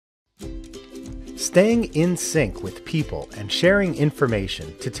Staying in sync with people and sharing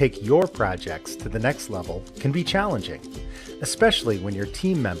information to take your projects to the next level can be challenging, especially when your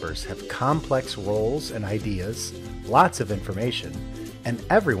team members have complex roles and ideas, lots of information, and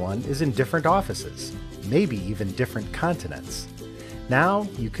everyone is in different offices, maybe even different continents. Now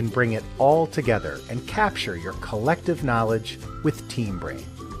you can bring it all together and capture your collective knowledge with TeamBrain.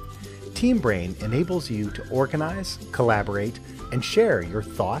 TeamBrain enables you to organize, collaborate, and share your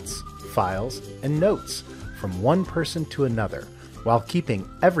thoughts, files, and notes from one person to another while keeping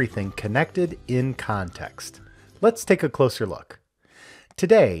everything connected in context. Let's take a closer look.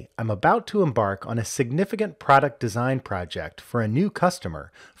 Today, I'm about to embark on a significant product design project for a new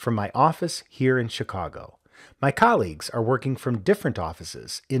customer from my office here in Chicago. My colleagues are working from different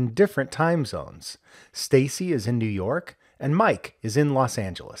offices in different time zones. Stacy is in New York and Mike is in Los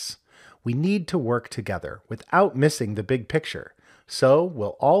Angeles. We need to work together without missing the big picture, so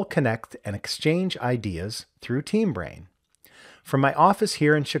we'll all connect and exchange ideas through TeamBrain. From my office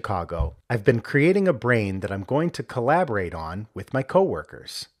here in Chicago, I've been creating a brain that I'm going to collaborate on with my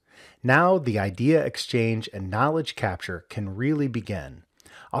coworkers. Now the idea exchange and knowledge capture can really begin.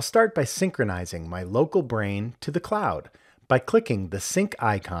 I'll start by synchronizing my local brain to the cloud by clicking the sync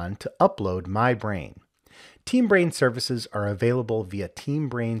icon to upload my brain. TeamBrain services are available via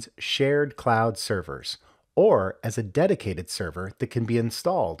TeamBrain's shared cloud servers or as a dedicated server that can be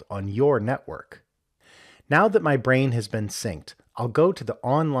installed on your network. Now that my brain has been synced, I'll go to the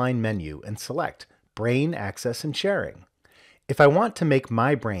online menu and select Brain Access and Sharing. If I want to make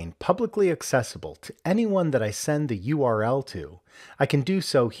my brain publicly accessible to anyone that I send the URL to, I can do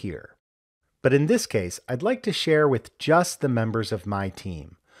so here. But in this case, I'd like to share with just the members of my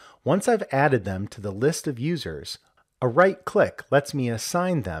team. Once I've added them to the list of users, a right click lets me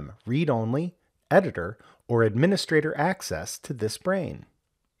assign them read-only, editor, or administrator access to this brain.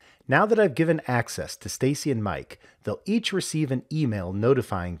 Now that I've given access to Stacy and Mike, they'll each receive an email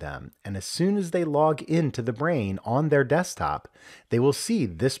notifying them, and as soon as they log into the brain on their desktop, they will see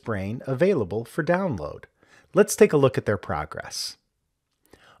this brain available for download. Let's take a look at their progress.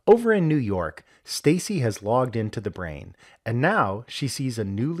 Over in New York, Stacy has logged into the brain, and now she sees a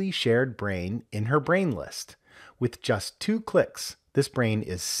newly shared brain in her brain list. With just 2 clicks, this brain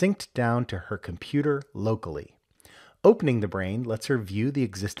is synced down to her computer locally. Opening the brain lets her view the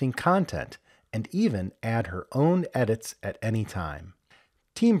existing content and even add her own edits at any time.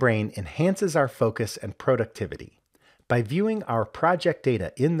 TeamBrain enhances our focus and productivity. By viewing our project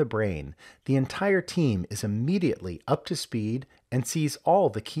data in the brain, the entire team is immediately up to speed and sees all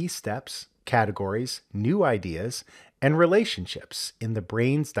the key steps, categories, new ideas, and relationships in the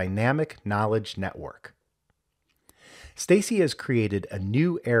brain's dynamic knowledge network. Stacy has created a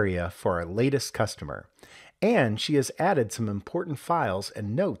new area for our latest customer, and she has added some important files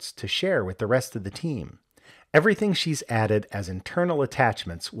and notes to share with the rest of the team. Everything she's added as internal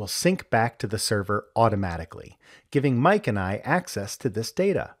attachments will sync back to the server automatically, giving Mike and I access to this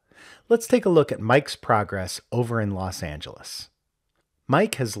data. Let's take a look at Mike's progress over in Los Angeles.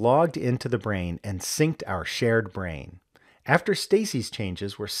 Mike has logged into the brain and synced our shared brain. After Stacy's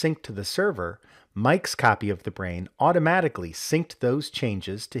changes were synced to the server, Mike's copy of the brain automatically synced those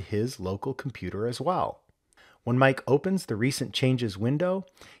changes to his local computer as well. When Mike opens the Recent Changes window,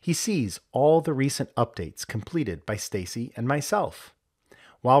 he sees all the recent updates completed by Stacy and myself.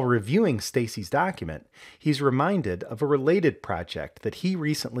 While reviewing Stacy's document, he's reminded of a related project that he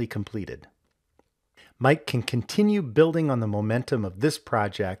recently completed. Mike can continue building on the momentum of this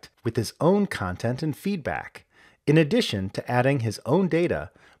project with his own content and feedback. In addition to adding his own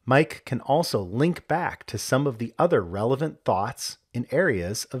data, Mike can also link back to some of the other relevant thoughts in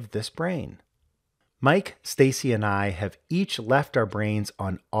areas of this brain. Mike, Stacy, and I have each left our brains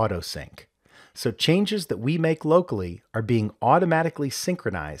on autosync, so changes that we make locally are being automatically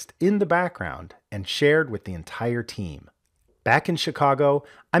synchronized in the background and shared with the entire team. Back in Chicago,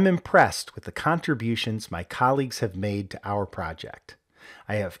 I'm impressed with the contributions my colleagues have made to our project.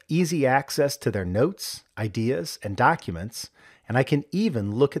 I have easy access to their notes, ideas, and documents, and I can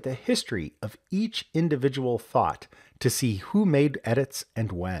even look at the history of each individual thought to see who made edits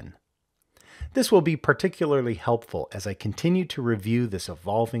and when. This will be particularly helpful as I continue to review this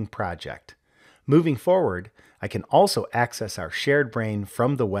evolving project. Moving forward, I can also access our shared brain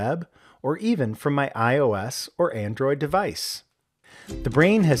from the web or even from my iOS or Android device. The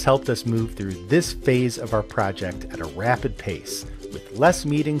brain has helped us move through this phase of our project at a rapid pace, with less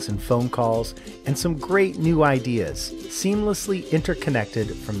meetings and phone calls and some great new ideas seamlessly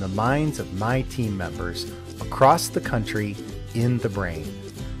interconnected from the minds of my team members across the country in the brain.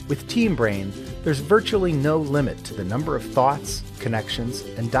 With TeamBrain, There's virtually no limit to the number of thoughts, connections,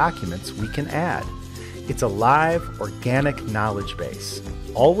 and documents we can add. It's a live, organic knowledge base,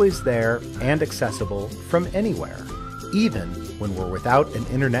 always there and accessible from anywhere, even when we're without an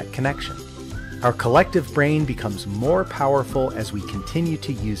internet connection. Our collective brain becomes more powerful as we continue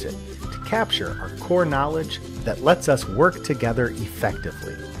to use it to capture our core knowledge that lets us work together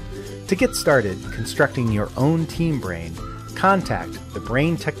effectively. To get started constructing your own TeamBrain, contact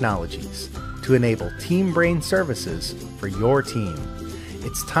TheBrain Technologies to enable TeamBrain services for your team.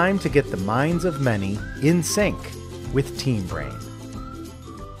 It's time to get the minds of many in sync with TeamBrain.